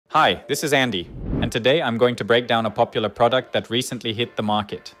Hi, this is Andy, and today I'm going to break down a popular product that recently hit the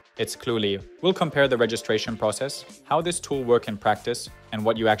market. It's Cluely. We'll compare the registration process, how this tool works in practice, and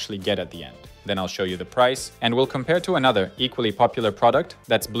what you actually get at the end. Then I'll show you the price, and we'll compare to another equally popular product,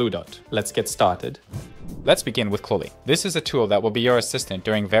 that's Bluedot. Let's get started. Let's begin with Cluely. This is a tool that will be your assistant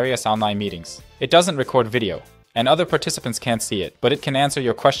during various online meetings. It doesn't record video, and other participants can't see it, but it can answer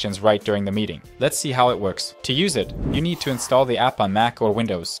your questions right during the meeting. Let's see how it works. To use it, you need to install the app on Mac or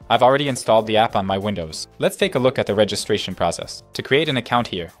Windows. I've already installed the app on my Windows. Let's take a look at the registration process. To create an account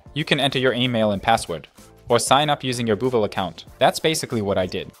here, you can enter your email and password, or sign up using your Google account. That's basically what I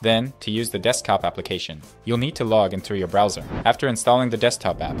did. Then, to use the desktop application, you'll need to log in through your browser. After installing the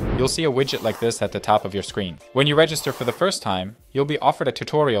desktop app, you'll see a widget like this at the top of your screen. When you register for the first time, you'll be offered a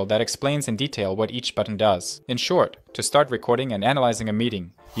tutorial that explains in detail what each button does. In short, to start recording and analyzing a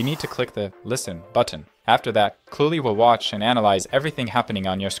meeting, you need to click the Listen button. After that, Cluely will watch and analyze everything happening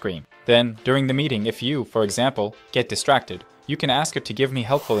on your screen. Then, during the meeting, if you, for example, get distracted, you can ask it to give me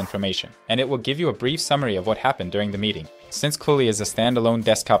helpful information, and it will give you a brief summary of what happened during the meeting. Since Cluely is a standalone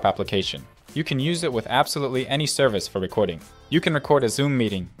desktop application, you can use it with absolutely any service for recording. You can record a Zoom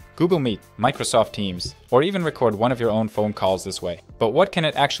meeting, Google Meet, Microsoft Teams, or even record one of your own phone calls this way. But what can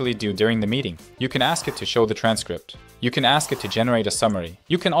it actually do during the meeting? You can ask it to show the transcript. You can ask it to generate a summary.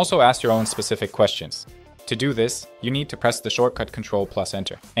 You can also ask your own specific questions. To do this, you need to press the shortcut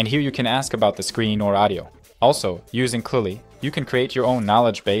Ctrl+Enter. And here you can ask about the screen or audio. Also, using Cluely, you can create your own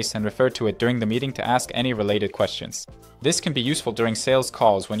knowledge base and refer to it during the meeting to ask any related questions. This can be useful during sales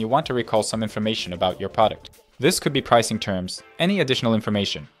calls when you want to recall some information about your product. This could be pricing terms, any additional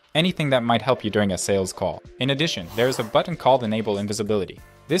information, anything that might help you during a sales call. In addition, there is a button called Enable Invisibility.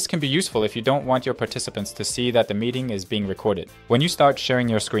 This can be useful if you don't want your participants to see that the meeting is being recorded. When you start sharing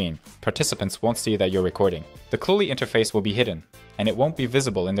your screen, participants won't see that you're recording. The Cluely interface will be hidden, and it won't be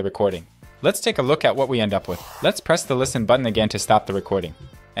visible in the recording. Let's take a look at what we end up with. Let's press the Listen button again to stop the recording.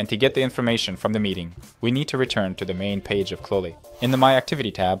 And to get the information from the meeting, we need to return to the main page of Cluely. In the My Activity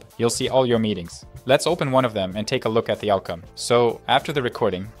tab, you'll see all your meetings. Let's open one of them and take a look at the outcome. So, after the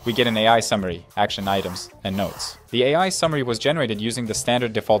recording, we get an AI summary, action items, and notes. The AI summary was generated using the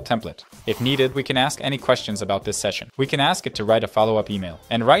standard default template. If needed, we can ask any questions about this session. We can ask it to write a follow-up email.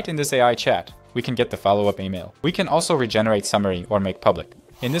 And right in this AI chat, we can get the follow-up email. We can also regenerate summary or make public.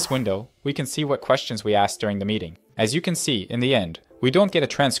 In this window, we can see what questions we asked during the meeting. As you can see, in the end, we don't get a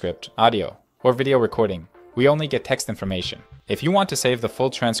transcript, audio, or video recording. We only get text information. If you want to save the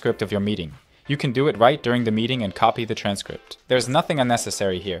full transcript of your meeting, you can do it right during the meeting and copy the transcript. There's nothing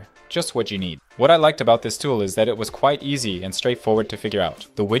unnecessary here, just what you need. What I liked about this tool is that it was quite easy and straightforward to figure out.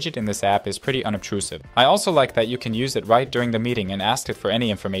 The widget in this app is pretty unobtrusive. I also like that you can use it right during the meeting and ask it for any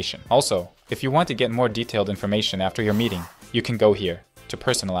information. Also, if you want to get more detailed information after your meeting, you can go here to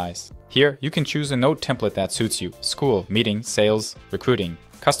personalize. Here, you can choose a note template that suits you: school, meeting, sales, recruiting,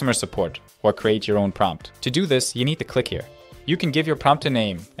 customer support, or create your own prompt. To do this, you need to click here. You can give your prompt a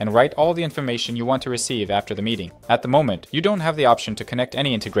name and write all the information you want to receive after the meeting. At the moment, you don't have the option to connect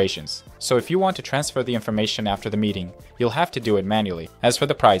any integrations. So if you want to transfer the information after the meeting, you'll have to do it manually. As for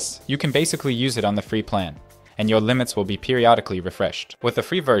the price, you can basically use it on the free plan, and your limits will be periodically refreshed. With the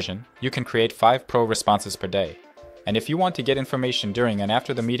free version, you can create 5 Pro responses per day. And if you want to get information during and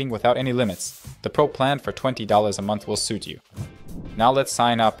after the meeting without any limits, the Pro plan for $20 a month will suit you. Now let's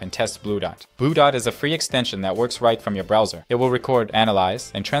sign up and test Bluedot. Bluedot is a free extension that works right from your browser. It will record,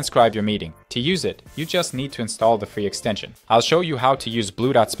 analyze, and transcribe your meeting. To use it, you just need to install the free extension. I'll show you how to use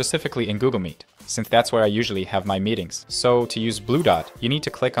Bluedot specifically in Google Meet, since that's where I usually have my meetings. So to use Bluedot, you need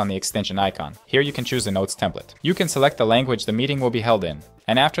to click on the extension icon. Here you can choose a notes template. You can select the language the meeting will be held in.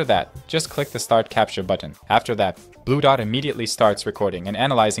 And after that, just click the Start Capture button. After that, Bluedot immediately starts recording and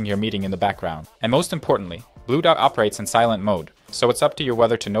analyzing your meeting in the background. And most importantly, Bluedot operates in silent mode, so it's up to you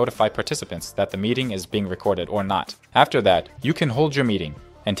whether to notify participants that the meeting is being recorded or not. After that, you can hold your meeting,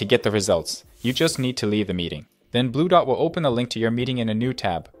 and to get the results, you just need to leave the meeting. Then Bluedot will open a link to your meeting in a new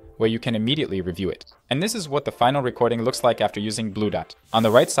tab, where you can immediately review it. And this is what the final recording looks like after using Bluedot. On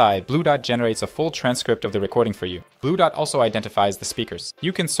the right side, Bluedot generates a full transcript of the recording for you. Bluedot also identifies the speakers.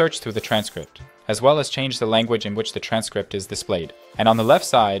 You can search through the transcript, as well as change the language in which the transcript is displayed. And on the left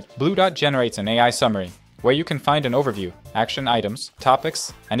side, Bluedot generates an AI summary, where you can find an overview, action items,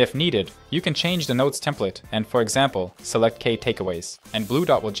 topics, and if needed, you can change the notes template and, for example, select key takeaways. And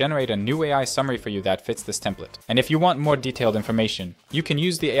Bluedot will generate a new AI summary for you that fits this template. And if you want more detailed information, you can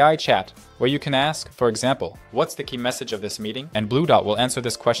use the AI chat, where you can ask, for example, what's the key message of this meeting? And Bluedot will answer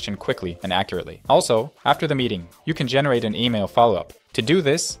this question quickly and accurately. Also, after the meeting, you can generate an email follow-up. To do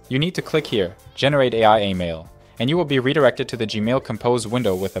this, you need to click here, Generate AI Email, and you will be redirected to the Gmail Compose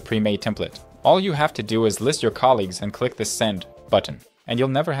window with a pre-made template. All you have to do is list your colleagues and click the Send button, and you'll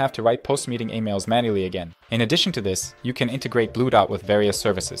never have to write post-meeting emails manually again. In addition to this, you can integrate Bluedot with various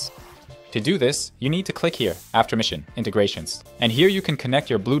services. To do this, you need to click here, after Mission, Integrations. And here you can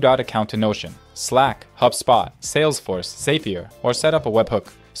connect your Bluedot account to Notion, Slack, HubSpot, Salesforce, Zapier, or set up a webhook,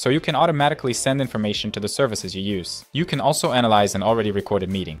 so you can automatically send information to the services you use. You can also analyze an already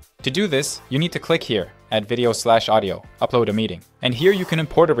recorded meeting. To do this, you need to click here, at Video/Audio, Upload a Meeting. And here you can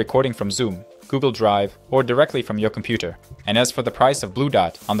import a recording from Zoom, Google Drive, or directly from your computer. And as for the price of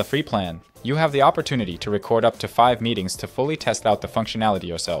Bluedot on the free plan, you have the opportunity to record up to 5 meetings to fully test out the functionality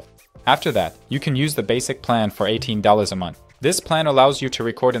yourself. After that, you can use the basic plan for $18 a month. This plan allows you to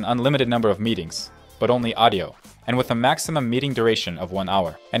record an unlimited number of meetings, but only audio, and with a maximum meeting duration of 1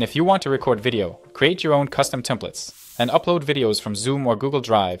 hour. And if you want to record video, create your own custom templates, and upload videos from Zoom or Google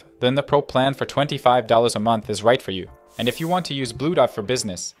Drive, then the Pro plan for $25 a month is right for you. And if you want to use Bluedot for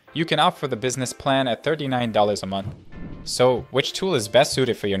business, you can opt for the business plan at $39 a month. So, which tool is best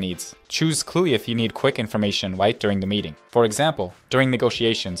suited for your needs? Choose Cluey if you need quick information right during the meeting. For example, during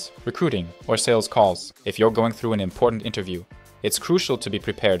negotiations, recruiting, or sales calls. If you're going through an important interview, it's crucial to be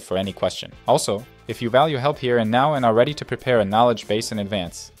prepared for any question. Also, if you value help here and now and are ready to prepare a knowledge base in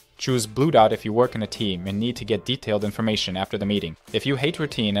advance, choose Bluedot if you work in a team and need to get detailed information after the meeting. If you hate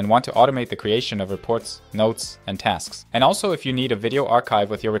routine and want to automate the creation of reports, notes, and tasks. And also if you need a video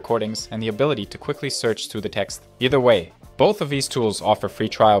archive with your recordings and the ability to quickly search through the text. Either way, both of these tools offer free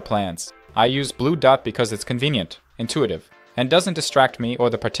trial plans. I use Bluedot because it's convenient, intuitive, and doesn't distract me or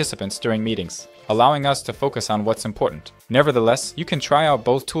the participants during meetings, allowing us to focus on what's important. Nevertheless, you can try out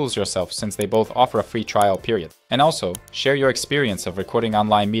both tools yourself since they both offer a free trial period. And also, share your experience of recording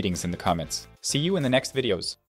online meetings in the comments. See you in the next videos.